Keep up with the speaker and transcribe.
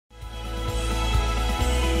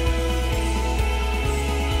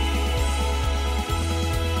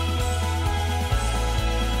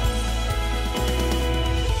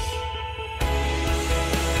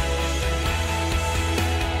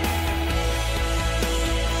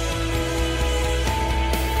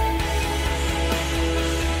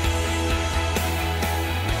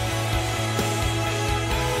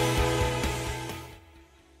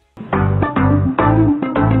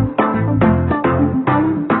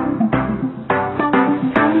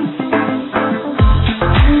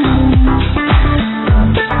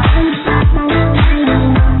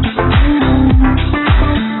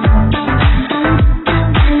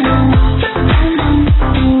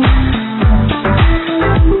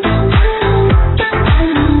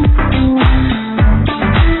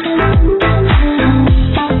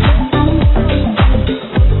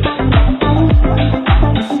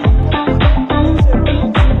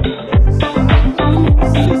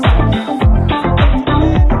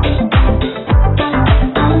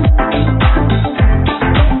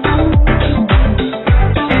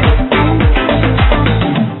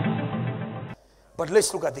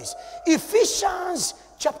Let's look at this. Ephesians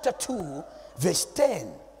chapter 2, verse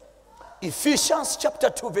 10. Ephesians chapter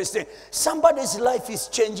 2, verse 10. Somebody's life is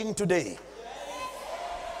changing today.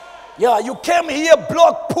 Yeah, you came here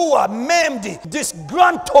block poor, maimed,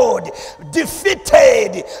 disgruntled,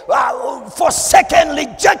 defeated, forsaken,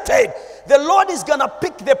 rejected. The Lord is going to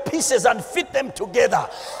pick the pieces and fit them together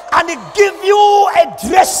and give you a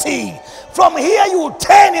dressing. From here you will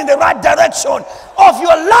turn in the right direction of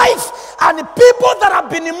your life, and the people that have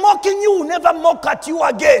been mocking you will never mock at you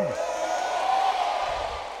again.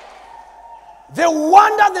 They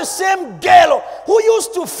wonder the same girl who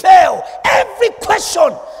used to fail every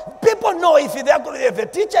question. People know if the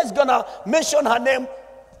teacher is going to mention her name,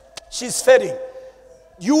 she's failing.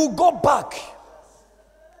 You go back.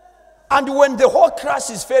 And when the whole class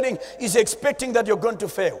is failing, is expecting that you're going to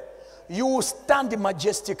fail, you stand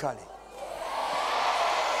majestically.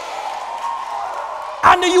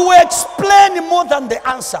 And you explain more than the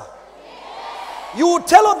answer. You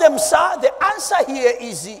tell them, sir, the answer here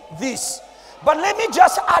is this. But let me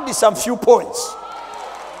just add some few points.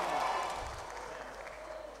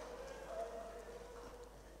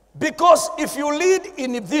 Because if you read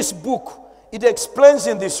in this book, it explains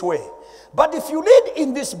in this way. But if you read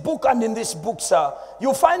in this book and in this book, sir,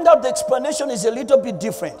 you find out the explanation is a little bit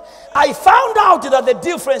different. I found out that the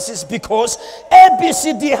difference is because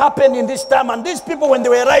ABCD happened in this time, and these people, when they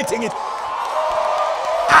were writing it,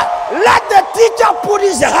 let the teacher put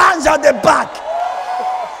his hands on the back.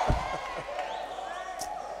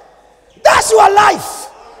 That's your life.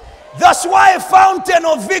 That's why fountain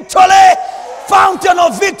of victory,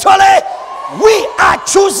 we are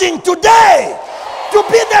choosing today to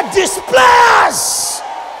be the displayers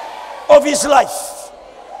of his life.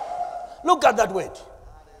 Look at that word.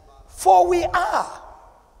 For we are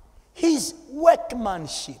his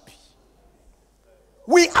workmanship.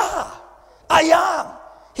 We are. I am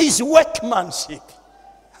his workmanship.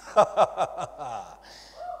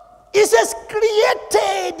 It says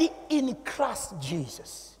created in Christ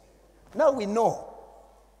Jesus. Now we know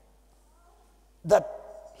that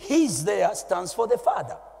his there stands for the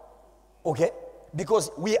Father. Okay?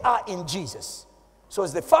 Because we are in Jesus. So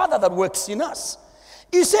it's the Father that works in us.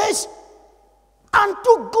 He says,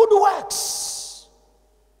 unto good works,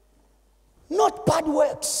 not bad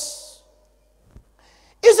works.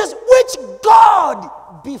 He says, which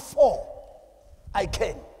God before I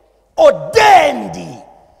came ordained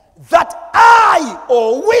that I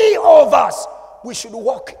or we of us, we should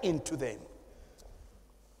walk into them.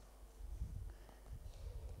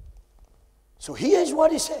 So here's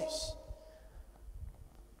what he says.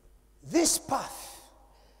 This path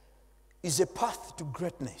is a path to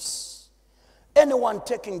greatness. Anyone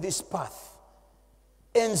taking this path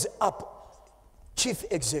ends up chief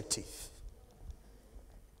executive,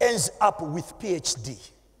 ends up with PhD,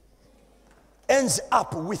 ends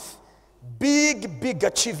up with big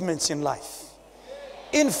achievements in life.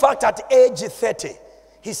 In fact, at age 30,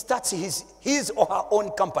 he starts his or her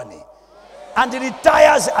own company and he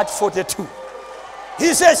retires at 42.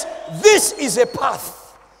 He says, this is a path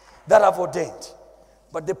that I've ordained.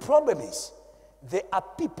 But the problem is, there are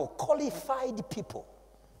people, qualified people,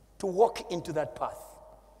 to walk into that path.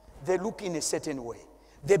 They look in a certain way.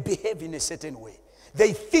 They behave in a certain way.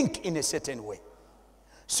 They think in a certain way.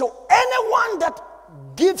 So anyone that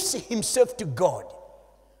gives himself to God,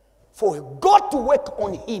 for God to work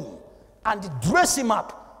on him and dress him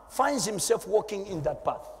up, finds himself walking in that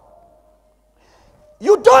path.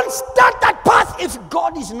 You don't start that path if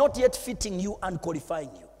God is not yet fitting you and qualifying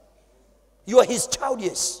you. You are his child,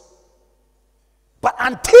 yes. But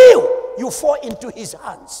until you fall into his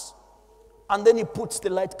hands, and then he puts the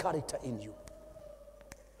right character in you,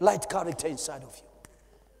 right character inside of you,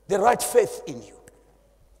 the right faith in you,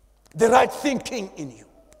 the right thinking in you,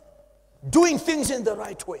 doing things in the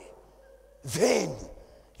right way, then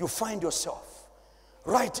you find yourself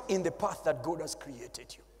right in the path that God has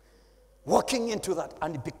created you. Walking into that,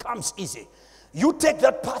 and it becomes easy. You take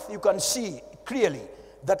that path, you can see clearly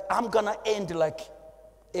that I'm going to end like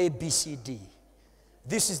A, B, C, D.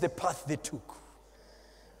 This is the path they took.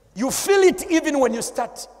 You feel it even when you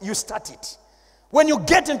start it. When you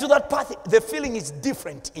get into that path, the feeling is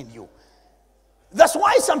different in you. That's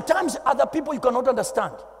why sometimes other people you cannot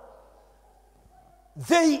understand.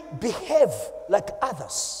 They behave like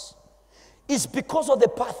others. It's because of the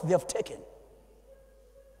path they have taken.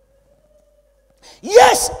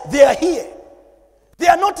 Yes, they are here. They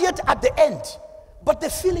are not yet at the end. But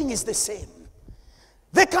the feeling is the same.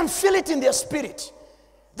 They can feel it in their spirit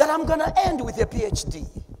that I'm going to end with a PhD.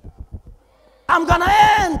 I'm going to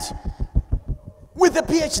end With a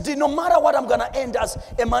PhD, no matter what, I'm going to end as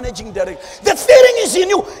a managing director. The feeling is in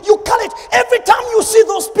you. You call it. Every time you see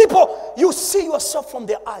those people, you see yourself from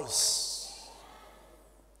their eyes.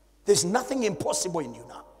 There's nothing impossible in you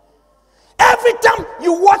now. Every time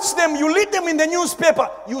you watch them, you read them in the newspaper,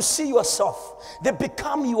 you see yourself. They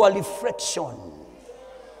become your reflection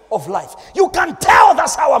of life. You can tell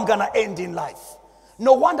that's how I'm going to end in life.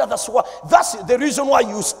 No wonder that's the reason why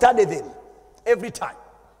you study them every time.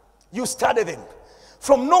 You study them.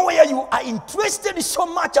 From nowhere, you are interested so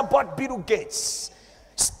much about Bill Gates,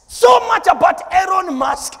 so much about Elon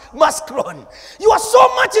Musk. You are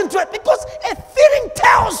so much interested because a feeling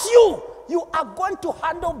tells you you are going to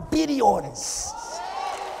handle billions.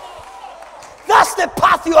 That's the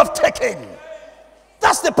path you have taken.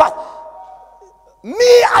 That's the path. Me,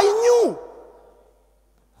 I knew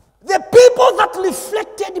the people that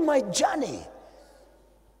reflected my journey.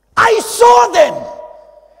 I saw them.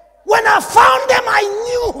 When I found them, I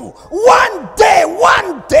knew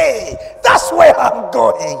one day, that's where I'm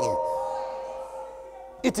going.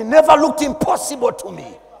 It never looked impossible to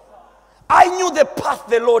me. I knew the path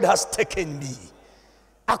the Lord has taken me.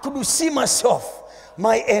 I could see myself.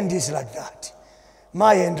 My end is like that.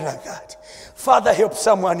 My end like that. Father, help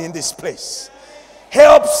someone in this place.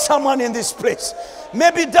 Help someone in this place.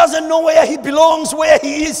 Maybe doesn't know where he belongs, where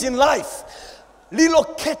he is in life.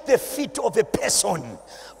 Relocate the feet of a person.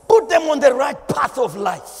 Put them on the right path of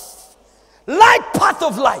life. Right path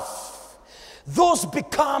of life. Those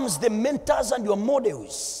becomes the mentors and your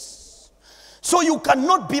models. So you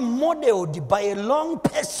cannot be modeled by a wrong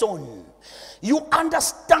person. You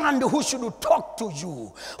understand who should talk to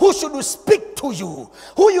you, who should speak to you,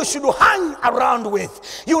 who you should hang around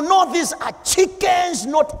with. You know these are chickens,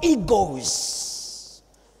 not egos.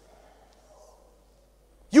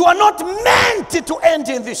 You are not meant to end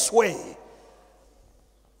in this way.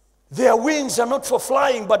 Their wings are not for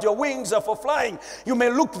flying, but your wings are for flying. You may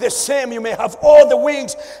look the same, you may have all the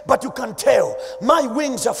wings, but you can tell, my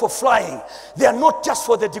wings are for flying. They are not just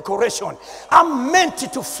for the decoration. I'm meant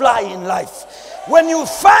to fly in life. When you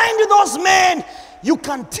find those men, you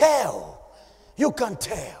can tell. You can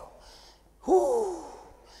tell.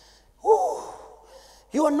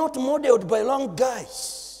 You are not modeled by wrong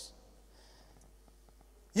guys.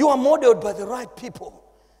 You are modeled by the right people.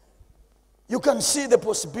 You can see the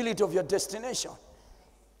possibility of your destination.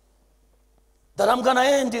 That I'm going to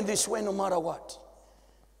end in this way no matter what.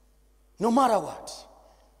 No matter what.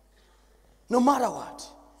 No matter what.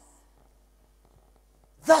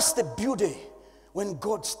 That's the beauty when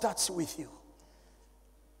God starts with you.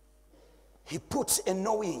 He puts a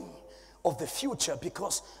knowing of the future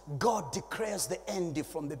because God declares the end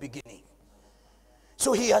from the beginning.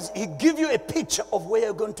 So he gives you a picture of where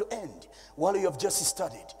you're going to end while you have just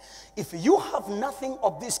studied. If you have nothing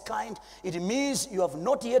of this kind, it means you have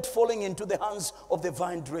not yet fallen into the hands of the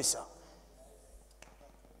vine dresser.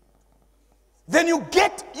 Then you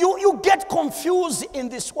get confused in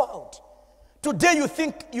this world. Today you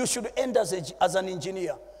think you should end as an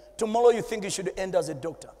engineer. Tomorrow you think you should end as a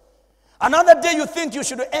doctor. Another day you think you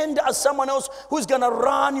should end as someone else who's going to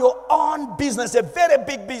run your own business, a very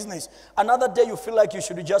big business. Another day you feel like you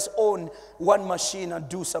should just own one machine and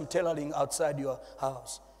do some tailoring outside your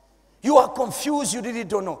house. You are confused, you really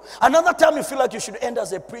don't know. Another time you feel like you should end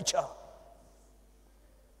as a preacher.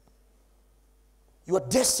 Your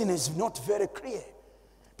destiny is not very clear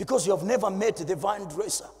because you have never met the vine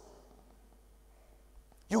dresser.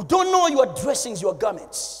 You don't know your dressings, your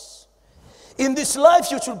garments. In this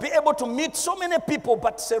life, you should be able to meet so many people,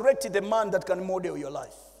 but select the man that can model your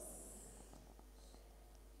life.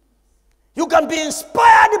 You can be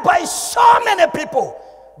inspired by so many people,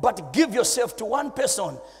 but give yourself to one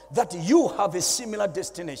person that you have a similar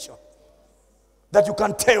destination. That you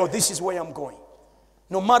can tell, this is where I'm going.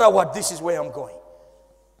 No matter what, this is where I'm going.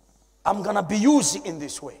 I'm going to be used in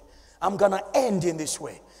this way. I'm going to end in this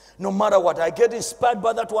way. No matter what, I get inspired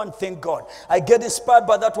by that one, thank God. I get inspired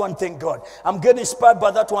by that one, thank God. I'm getting inspired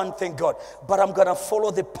by that one, thank God. But I'm going to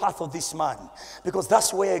follow the path of this man because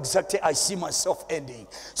that's where exactly I see myself ending.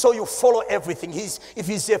 So you follow everything. If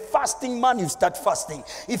he's a fasting man, you start fasting.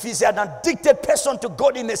 If he's an addicted person to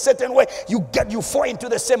God in a certain way, you fall into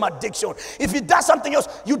the same addiction. If he does something else,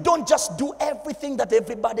 you don't just do everything that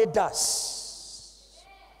everybody does.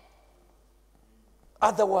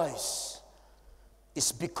 Otherwise,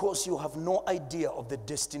 it's because you have no idea of the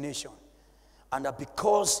destination and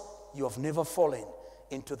because you have never fallen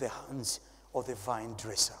into the hands of the vine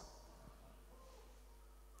dresser.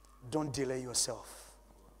 Don't delay yourself.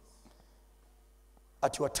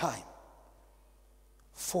 At your time,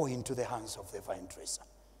 fall into the hands of the vine dresser.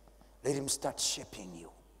 Let him start shaping you.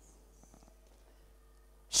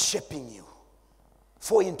 shaping you.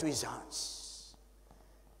 Fall into his hands.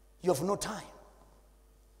 You have no time.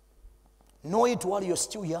 Know it while you're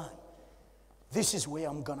still young. This is where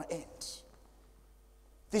I'm going to end.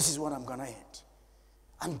 This is what I'm going to end.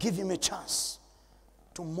 And give him a chance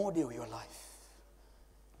to model your life,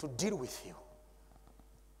 to deal with you.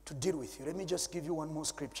 To deal with you. Let me just give you one more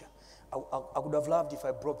scripture. I would have loved if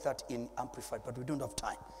I broke that in Amplified, but we don't have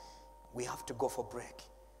time. We have to go for break.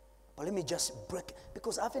 But let me just break,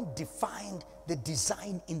 because I haven't defined the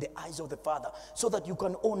design in the eyes of the Father, so that you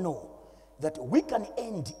can all know that we can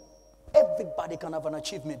end. Everybody can have an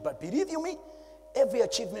achievement, but believe you me, every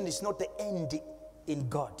achievement is not the end in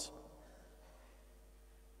God.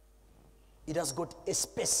 It has got a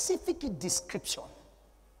specific description.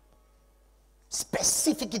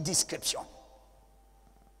 Specific description.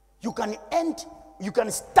 You can end, you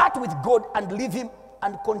can start with God and leave him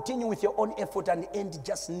and continue with your own effort and end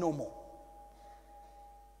just normal.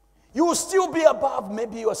 You will still be above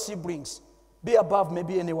maybe your siblings, be above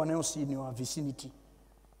maybe anyone else in your vicinity.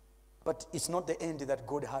 But it's not the end that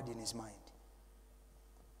God had in his mind.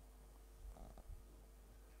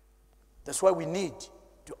 That's why we need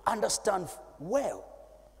to understand well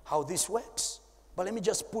how this works. But let me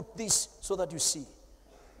just put this so that you see.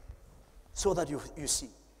 So that you see.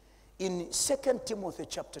 In 2 Timothy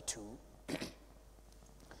chapter 2,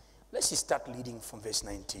 let's start reading from verse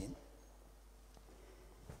 19.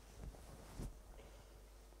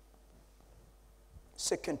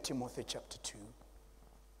 Second Timothy chapter 2.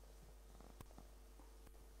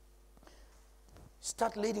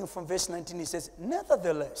 Start reading from verse 19. He says,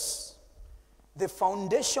 nevertheless, the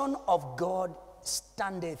foundation of God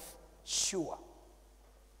standeth sure,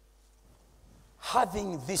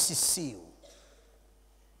 having this seal.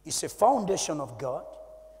 It's a foundation of God,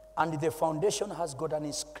 and the foundation has got an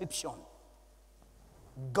inscription.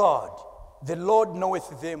 God, the Lord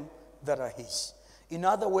knoweth them that are his. In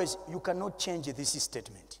other words, you cannot change this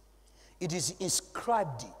statement. It is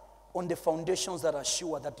inscribed on the foundations that are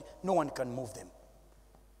sure that no one can move them.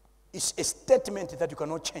 It's a statement that you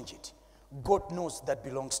cannot change it. God knows that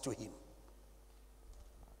belongs to him.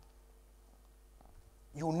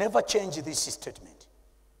 You never change this statement.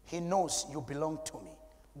 He knows you belong to me.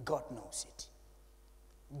 God knows it.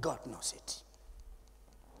 God knows it.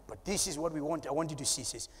 But this is what we want. I want you to see. It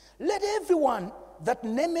says, let everyone that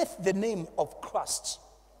nameth the name of Christ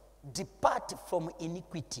depart from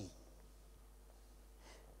iniquity.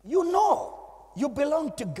 You know you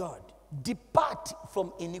belong to God. Depart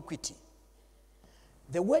from iniquity.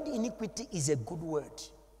 The word iniquity is a good word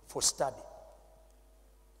for study,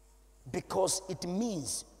 because it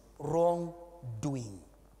means wrongdoing,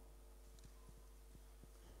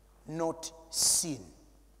 not sin.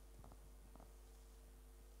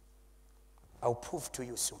 I'll prove to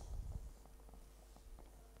you soon.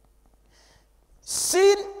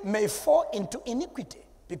 Sin may fall into iniquity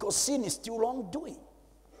because sin is still wrongdoing.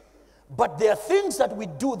 But there are things that we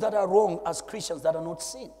do that are wrong as Christians that are not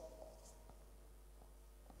sin.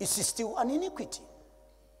 It's still an iniquity.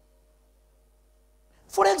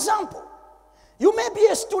 For example, you may be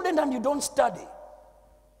a student and you don't study.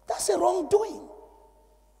 That's a wrongdoing.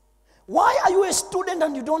 Why are you a student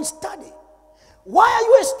and you don't study? Why are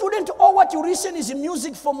you a student? All what you listen is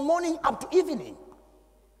music from morning up to evening.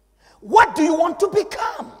 What do you want to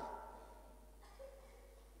become?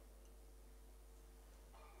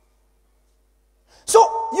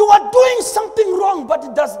 So you are doing something wrong, but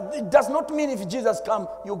it does not mean if Jesus comes,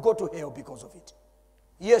 you go to hell because of it.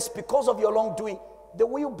 Yes, because of your wrongdoing, there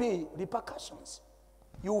will be repercussions.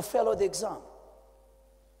 You will fail the exam.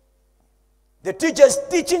 The teacher is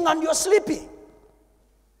teaching and you're sleeping.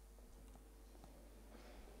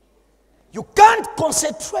 You can't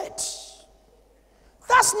concentrate.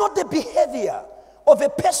 That's not the behavior of a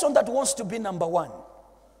person that wants to be number one.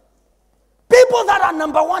 People that are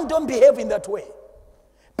number one don't behave in that way.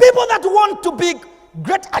 People that want to be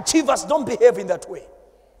great achievers don't behave in that way.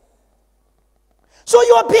 So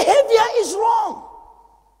your behavior is wrong.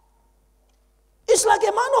 It's like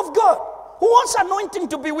a man of God who wants anointing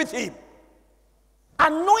to be with him.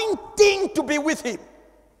 Anointing to be with him.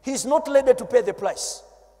 He's not ready to pay the price.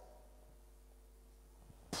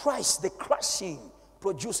 Price, the crushing,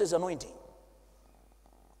 produces anointing.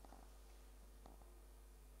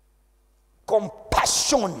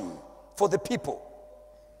 Compassion for the people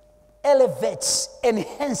elevates,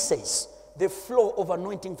 enhances the flow of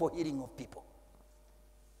anointing for healing of people.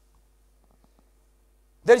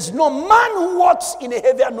 There is no man who walks in a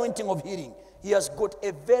heavy anointing of healing. He has got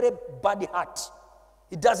a very bad heart.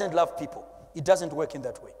 He doesn't love people. It doesn't work in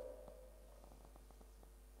that way.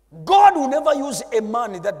 God will never use a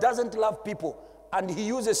man that doesn't love people and he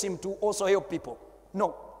uses him to also help people.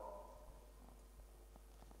 No.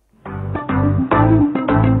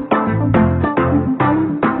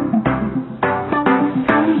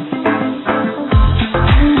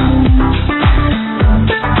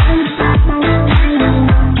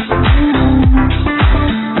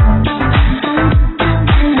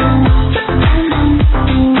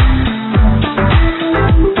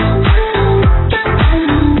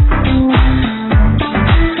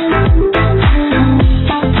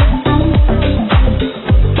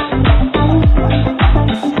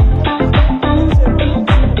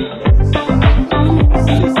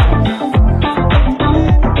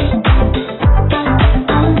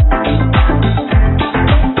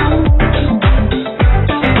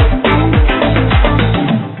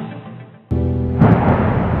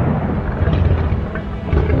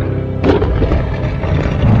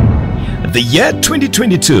 The year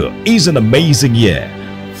 2022 is an amazing year,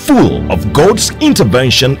 full of God's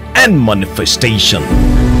intervention and manifestation.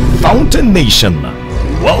 Fountain Nation,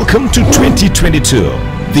 welcome to 2022,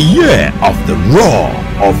 the year of the roar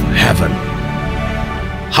of heaven.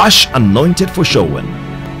 # anointed for showing,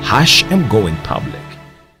 # am going public.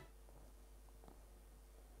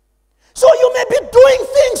 So you may be doing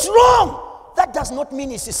things wrong. That does not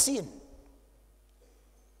mean it's a sin.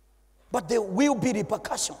 But there will be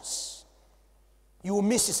repercussions. You will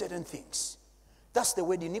miss certain things. That's the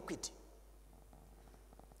word iniquity.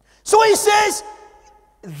 So he says,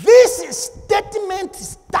 this statement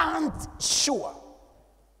stands sure.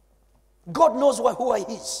 God knows who he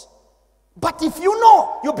is. But if you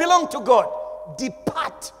know you belong to God,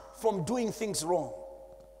 depart from doing things wrong.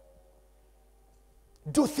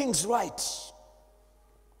 Do things right.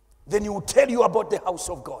 Then he will tell you about the house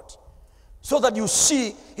of God. So that you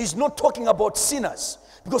see, he's not talking about sinners.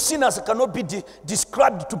 Because sinners cannot be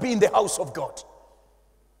described to be in the house of God.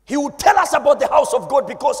 He will tell us about the house of God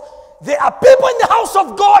because there are people in the house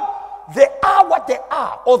of God. They are what they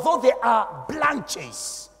are, although they are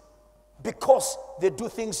blanches, because they do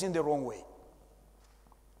things in the wrong way.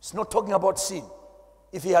 It's not talking about sin.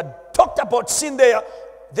 If he had talked about sin there,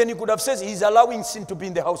 then he could have said he's allowing sin to be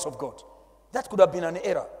in the house of God. That could have been an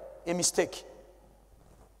error, a mistake.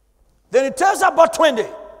 Then it tells about 20.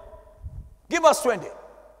 Give us 20.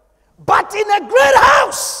 But in a great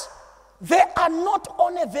house, there are not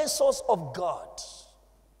only vessels of God,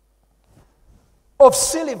 of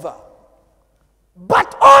silver,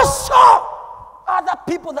 but also other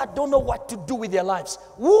people that don't know what to do with their lives,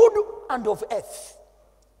 wood and of earth.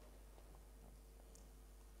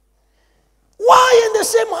 Why in the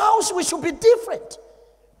same house we should be different?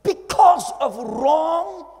 Because of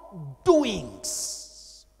wrong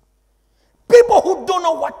doings. People who don't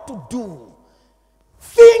know what to do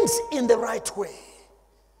things in the right way.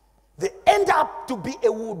 They end up to be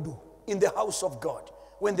a wood in the house of God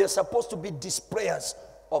when they're supposed to be displayers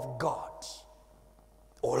of God,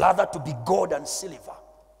 or rather to be gold and silver.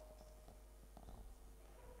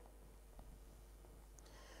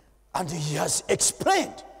 And he has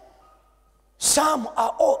explained, some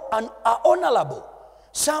are honorable,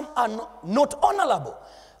 some are not honorable.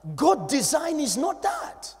 God's design is not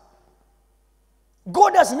that.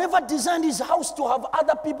 God has never designed his house to have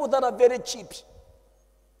other people that are very cheap.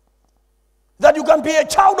 That you can be a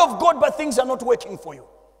child of God, but things are not working for you.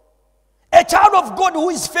 A child of God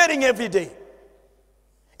who is failing every day.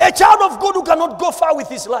 A child of God who cannot go far with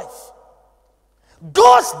his life.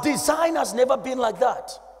 God's design has never been like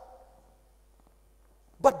that.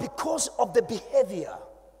 But because of the behavior,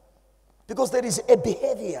 because there is a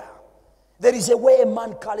behavior, there is a way a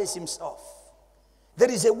man carries himself.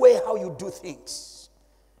 There is a way how you do things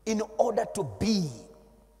in order to be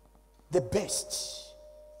the best.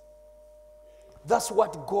 That's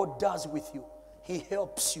what God does with you. He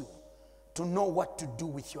helps you to know what to do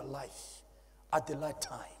with your life at the right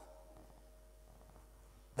time.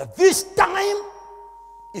 That this time,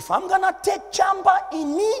 if I'm going to take chamba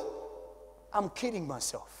in me, I'm kidding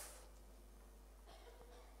myself.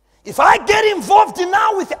 If I get involved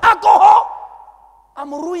now with alcohol,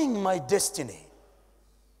 I'm ruining my destiny.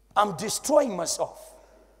 I'm destroying myself.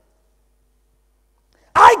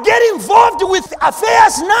 I get involved with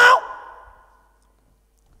affairs now,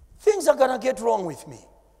 things are going to get wrong with me.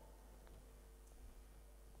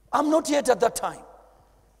 I'm not yet at that time.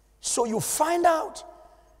 So you find out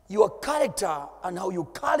your character and how you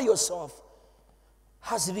carry yourself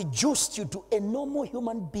has reduced you to a normal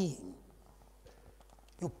human being.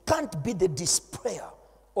 You can't be the displayer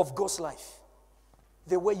of God's life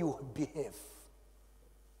the way you behave.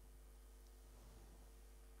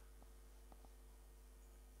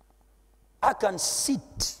 I can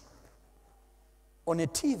sit on a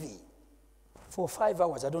TV for 5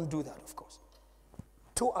 hours. I don't do that, of course.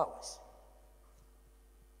 2 hours.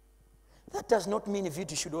 That does not mean if you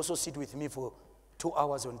should also sit with me for 2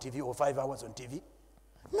 hours on TV or 5 hours on TV.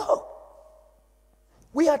 No.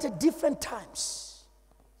 We are at different times.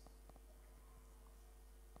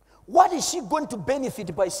 What is she going to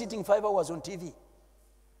benefit by sitting 5 hours on TV?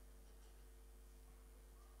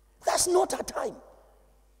 That's not her time.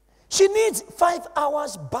 She needs 5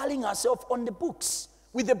 hours bailing herself on the books,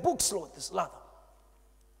 with the books, rather.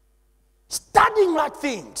 Studying like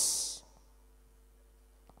things.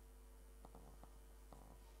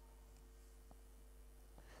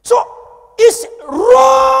 So, it's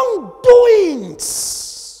wrongdoings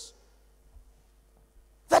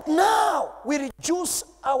that now we reduce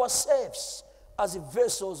ourselves as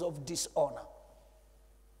vessels of dishonor.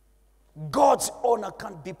 God's honor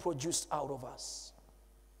can't be produced out of us.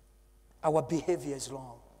 Our behavior is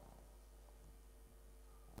wrong.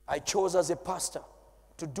 I chose as a pastor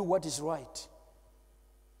to do what is right.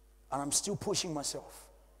 And I'm still pushing myself.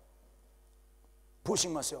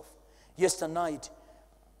 Pushing myself. Yesterday night,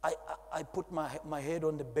 I put my head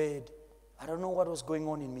on the bed. I don't know what was going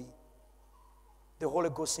on in me. The Holy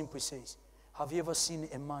Ghost simply says, have you ever seen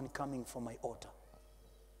a man coming from my altar?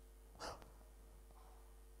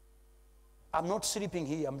 I'm not sleeping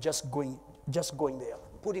here. I'm just going there,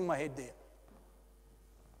 putting my head there.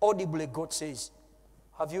 Audibly, God says,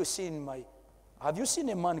 have you seen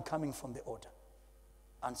a man coming from the altar?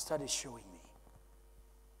 And started showing me.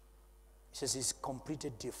 He says, he's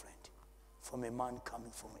completely different from a man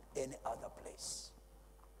coming from any other place.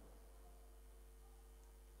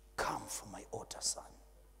 Come from my altar, son.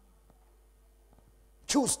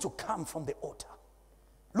 Choose to come from the altar.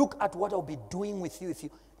 Look at what I'll be doing with you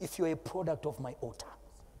if you're a product of my altar.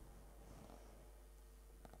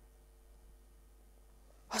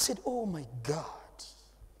 I said, oh my God.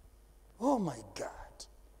 Oh my God.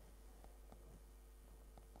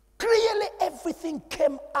 Clearly everything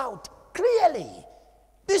came out. Clearly.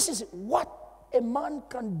 This is what a man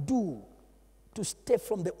can do to step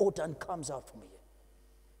from the altar and comes out from here.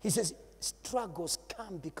 He says, struggles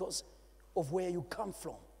come because of where you come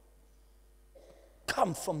from.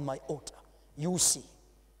 Come from my altar. You see.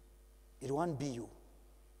 It won't be you.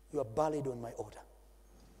 You are buried on my altar.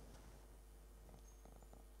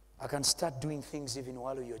 I can start doing things even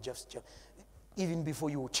while you're even before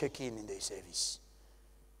you check in the service.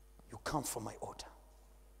 You come from my altar.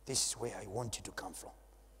 This is where I want you to come from.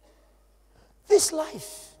 This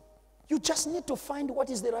life, you just need to find what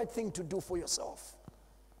is the right thing to do for yourself.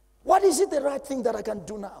 What is it the right thing that I can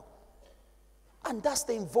do now? And that's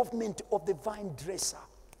the involvement of the vine dresser.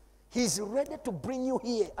 He's ready to bring you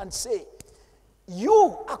here and say,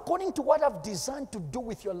 you, according to what I've designed to do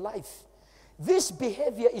with your life, this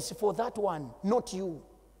behavior is for that one, not you.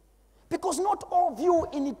 Because not all of you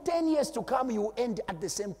in 10 years to come, you end at the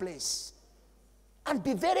same place. And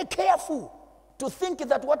be very careful to think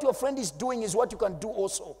that what your friend is doing is what you can do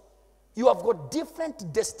also. You have got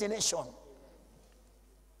different destination.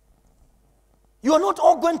 You are not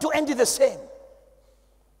all going to end the same.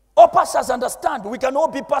 All pastors understand. We can all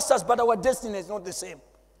be pastors, but our destiny is not the same.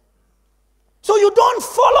 So you don't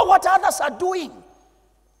follow what others are doing.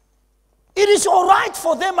 It is all right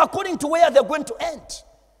for them according to where they're going to end.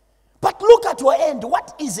 But look at your end.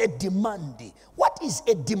 What is a demand? What is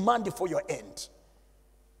a demand for your end?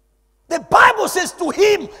 The Bible says to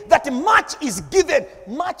him that much is given,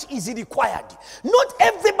 much is required. Not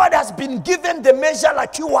everybody has been given the measure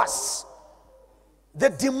like yours. The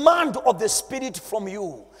demand of the Spirit from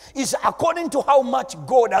you is according to how much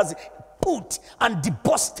God has put and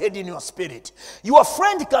deposited in your spirit. Your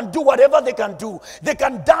friend can do whatever they can do. They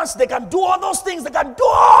can dance, they can do all those things, they can do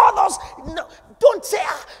all those. No, don't say,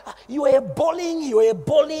 you are a bowling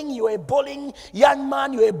young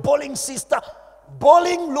man, you are a bowling sister.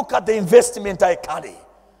 Bowling, look at the investment I carry.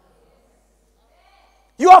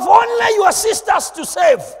 You have only your sisters to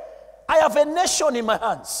save. I have a nation in my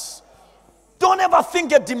hands. Don't ever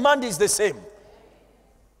think a demand is the same.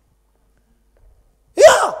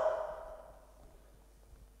 Yeah.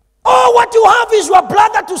 Oh, what you have is your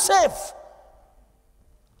brother to save.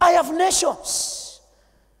 I have nations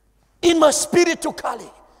in my spirit to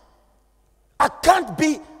carry. I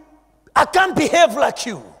can't behave like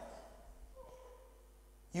you.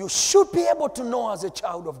 You should be able to know as a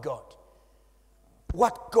child of God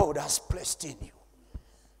what God has placed in you.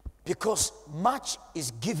 Because much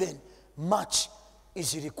is given, much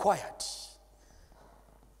is required.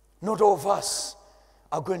 Not all of us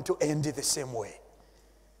are going to end it the same way.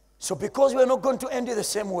 So because we're not going to end it the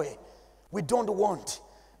same way, we don't want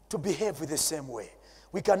to behave with the same way.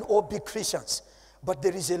 We can all be Christians, But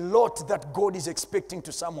there is a lot that God is expecting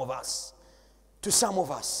to some of us. To some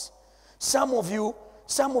of us. Some of you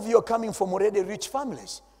are coming from already rich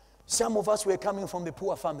families. Some of us were coming from the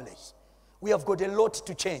poor families. We have got a lot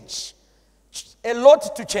to change. A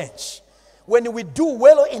lot to change. When we do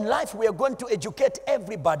well in life, we are going to educate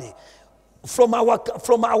everybody. From our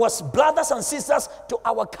brothers and sisters to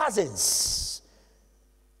our cousins.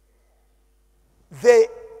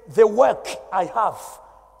 The work I have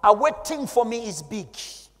awaiting for me is big.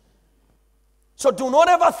 So do not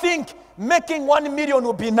ever think making 1 million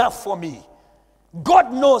will be enough for me.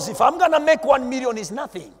 God knows if I'm going to make 1 million is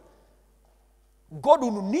nothing. God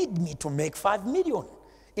will need me to make 5 million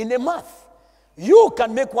in a month. You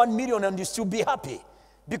can make 1 million and you still be happy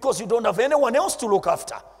because you don't have anyone else to look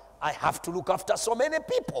after. I have to look after so many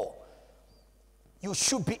people. You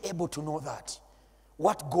should be able to know that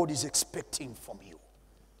what God is expecting from you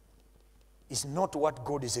is not what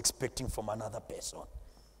God is expecting from another person.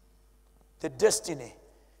 The destiny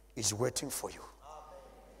is waiting for you.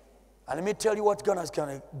 And let me tell you what God is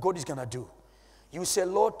going to do. You say,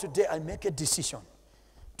 Lord, today I make a decision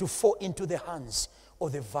to fall into the hands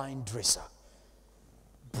of the vine dresser.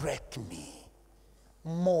 Break me,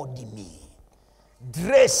 mold me,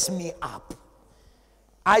 dress me up.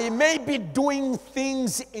 I may be doing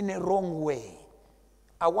things in a wrong way.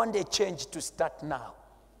 I want a change to start now.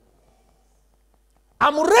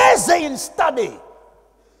 I'm raising in study.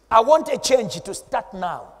 I want a change to start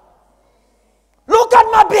now. Look at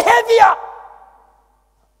my behavior.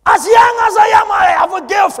 As young as I am, I have a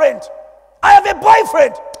girlfriend. I have a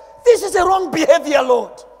boyfriend. This is a wrong behavior,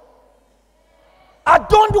 Lord. I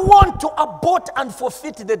don't want to abort and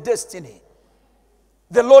forfeit the destiny.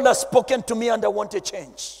 The Lord has spoken to me and I want a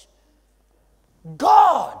change.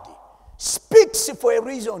 God speaks for a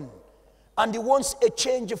reason and He wants a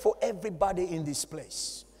change for everybody in this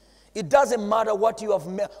place. It doesn't matter what you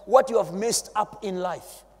have messed up in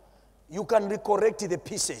life. You can recorrect the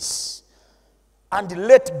pieces and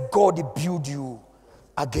let God build you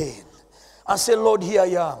again. And say, Lord, here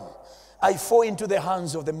I am. I fall into the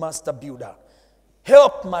hands of the master builder.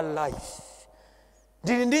 Help my life.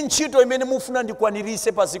 Ndiri ntchito imene mufuna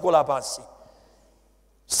ndikwanirise paziko lapasi.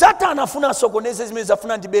 Satana afuna sokoneze zimene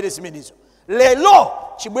zafuna ndibere zimenezo. Lelo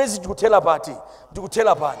chibwezi ndikutela pati,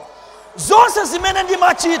 ndikutela pani. Zonse zimene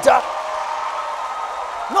ndimachita.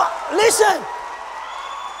 No, listen.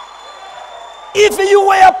 If you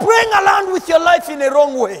were playing around with your life in a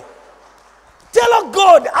wrong way, tell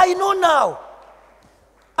God, I know now.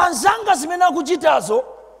 Anzanga zimene akuchitazo,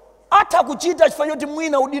 ata kuchita chifukwa choti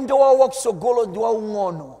mwina udindo wawo wakusogolo ndi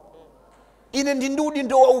waung'ono. Ine ndi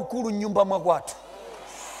udindo waukulu nyumba mwakwathu.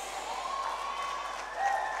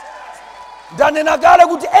 Ndanena kale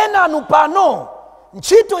kuti ena anu pano,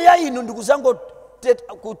 ntchito ya inu ndikuzango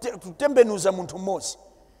kutembenuza munthu mmodzi.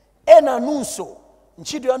 Ena anunso,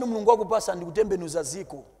 ntchito yanu Mulungu akupasa ndikutembenuza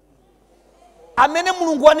ziko. Amene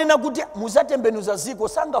Mulungu anena kuti muzatembenuza ziko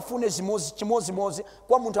sangafune chimozimozi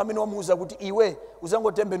kwa munthu amene wamuuza kuti iwe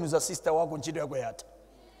uzangotembenuza sister wako ntchito yako yata.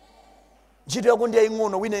 Ntchito yako ndi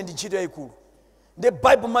yaying'ono, wina ndi ntchito yayikulu. The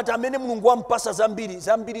Bible mati amene Mulungu wampasa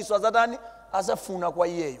zambiri so azatani azafuna kwa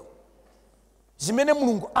iyeyo. Zimene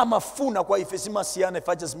Mulungu amafuna kwa ife zimasiyana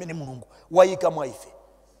ifacha zimene Mulungu wayika mwa ife.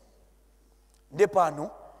 Nde pano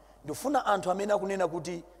ndifuna anthu amene akunena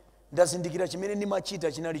kuti ndazindikira chimene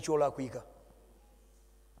ndimachita chinali cholakwika.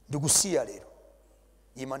 Ndikusiya lero.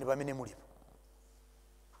 Imani pamene mulipo.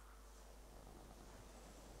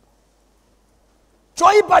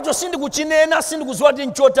 Choyipacho sindikuchinena, sindikuziwa kuti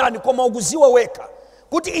nchotani, koma ukuziwa weka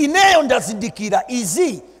kuti ineyo ndazindikira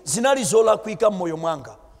izi zinali zolakwika mmoyo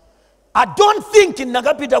mwanga. I don't think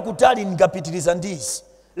ndakapita kutali ndikapitiriza ndizi.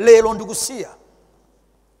 Lero ndikusiya.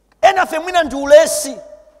 Enafe mwina ndi ulesi.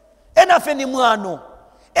 Enafe ni mwano.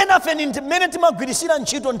 Enafe ni mmene timagwirisira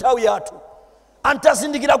ntchito nthawi yathu.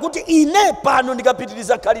 Antazindikira kuti ine pano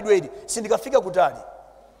ndikapitiriza khalidweli sindikafika kutali.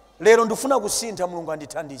 Lero ndifuna kusintha, Mulungu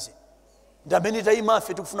andithandize. Ndamene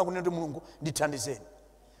tayimafe tikufuna kunena kuti Mulungu ndithandizeni.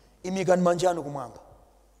 Imikani manja anu kumwamba.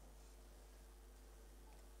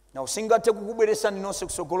 Na usingathe kukubweresani nonse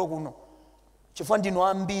kusogolo kuno chifukwa ndinu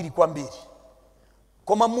ambiri kwambiri.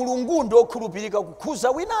 Koma Mulungu ndi okhulupirika kukhuza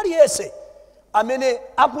wina aliyense amene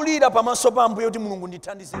akulira pamaso pa Ambuye kuti Mulungu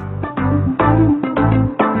ndithandizeni.